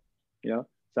broken.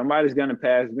 Somebody's going to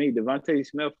pass me. Devontae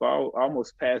Smith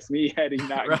almost passed me had he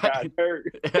not got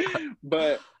hurt.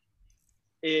 But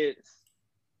it's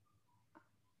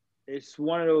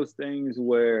one of those things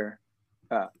where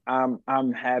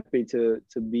I'm happy to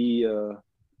be a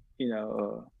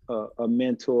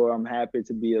mentor. I'm happy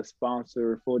to be a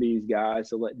sponsor for these guys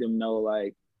to let them know,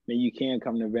 like, man, you can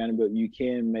come to Vanderbilt. You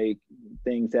can make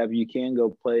things happen. You can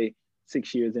go play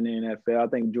 6 years in the NFL. I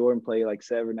think Jordan played like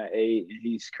 7 or 8, and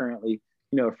he's currently,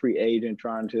 a free agent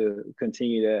trying to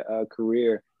continue that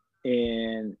career.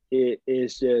 And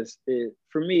it's just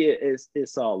for me,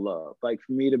 it's all love. Like,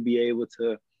 for me to be able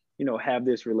to, have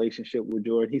this relationship with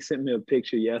Jordan. He sent me a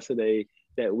picture yesterday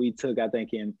that we took, I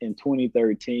think, in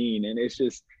 2013. And it's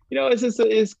just,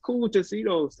 it's cool to see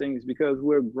those things because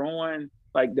we're growing.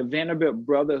 Like, the Vanderbilt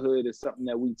brotherhood is something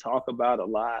that we talk about a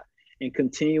lot, and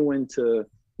continuing to,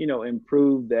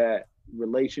 improve that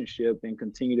relationship and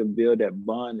continue to build that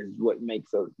bond is what make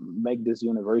this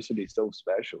university so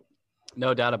special.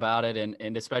 No doubt about it.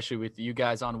 And especially with you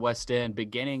guys on West End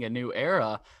beginning a new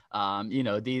era,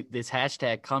 this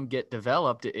hashtag come get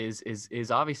developed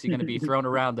is obviously going to be thrown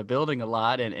around the building a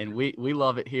lot. And we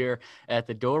love it here at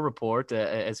the Door Report,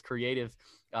 as creative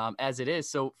as it is.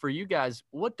 So for you guys,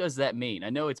 what does that mean? I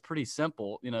know it's pretty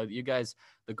simple. You guys,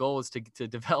 the goal is to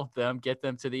develop them, get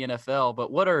them to the NFL.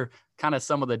 But what are kind of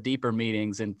some of the deeper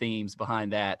meanings and themes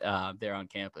behind that there on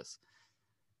campus?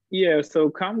 Yeah, so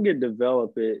come get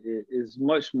developed it is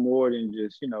much more than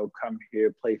just, come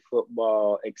here, play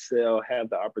football, excel, have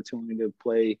the opportunity to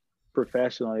play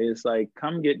professionally. It's like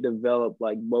come get developed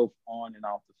like both on and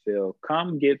off the field.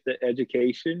 Come get the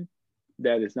education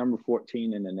that is number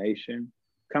 14 in the nation.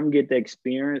 Come get the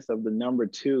experience of the number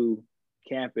 2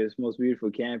 campus, most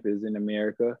beautiful campus in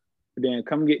America. But then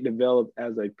come get developed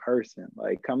as a person.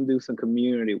 Like come do some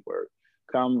community work.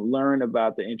 Come learn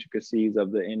about the intricacies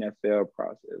of the NFL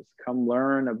process. Come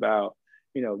learn about,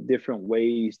 different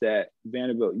ways that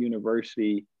Vanderbilt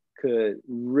University could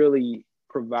really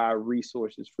provide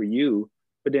resources for you.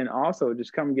 But then also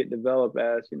just come get developed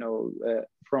as,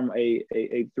 from a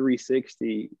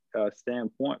 360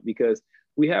 standpoint, because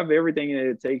we have everything that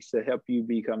it takes to help you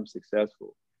become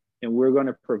successful. And we're going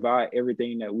to provide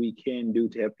everything that we can do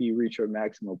to help you reach your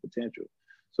maximum potential.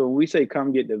 So when we say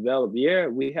come get developed, yeah,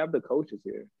 we have the coaches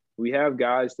here. We have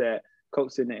guys that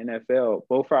coach in the NFL.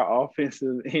 Both our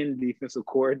offensive and defensive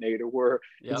coordinator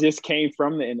just came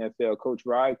from the NFL. Coach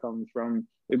Rye comes from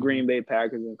the Green Bay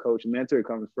Packers, and Coach Mentor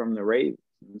comes from the Ravens.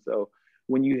 And so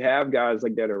when you have guys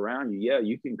like that around you, yeah,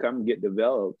 you can come get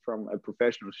developed from a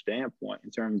professional standpoint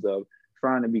in terms of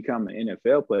trying to become an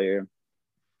NFL player.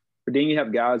 But then you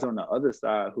have guys on the other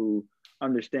side who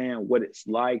understand what it's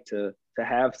like to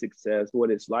have success,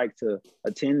 what it's like to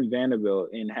attend Vanderbilt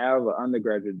and have an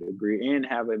undergraduate degree and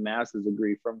have a master's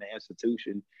degree from the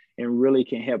institution, and really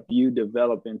can help you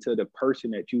develop into the person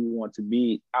that you want to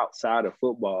be outside of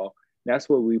football. That's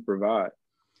what we provide.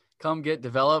 Come get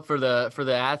developed for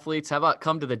the athletes. How about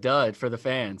come to the dud for the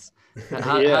fans?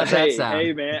 How's that sound?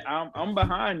 Hey man, I'm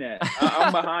behind that.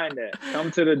 I'm behind that.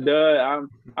 Come to the dud.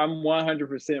 I'm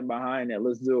 100% behind that.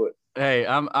 Let's do it. Hey,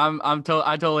 I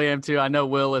totally am too. I know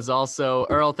Will is also.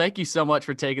 Earl, thank you so much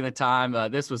for taking the time.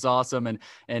 This was awesome,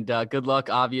 and good luck.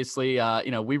 Obviously,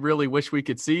 we really wish we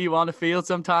could see you on the field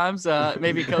sometimes,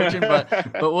 maybe coaching, but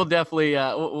we'll definitely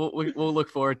we'll look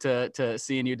forward to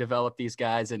seeing you develop these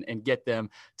guys and get them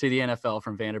to the NFL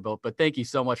from Vanderbilt. But thank you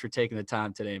so much for taking the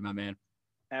time today, my man.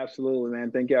 Absolutely,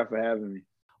 man. Thank y'all for having me.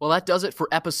 Well, that does it for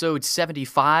episode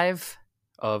 75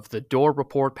 of the Door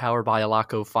Report, powered by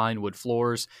Alaco Fine Wood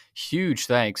Floors. Huge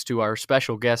thanks to our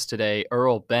special guest today,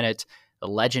 Earl Bennett, the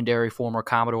legendary former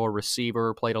Commodore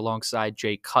receiver, played alongside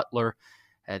Jay Cutler,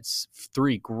 had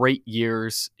 3 great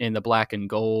years in the black and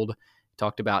gold,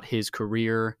 talked about his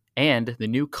career and the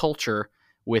new culture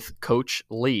with Coach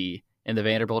Lee and the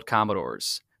Vanderbilt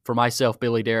Commodores. For myself,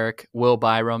 Billy Derrick, Will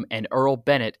Byram, and Earl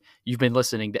Bennett, you've been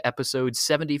listening to episode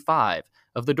 75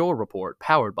 of the Door Report,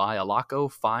 powered by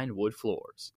Alaco Fine Wood Floors.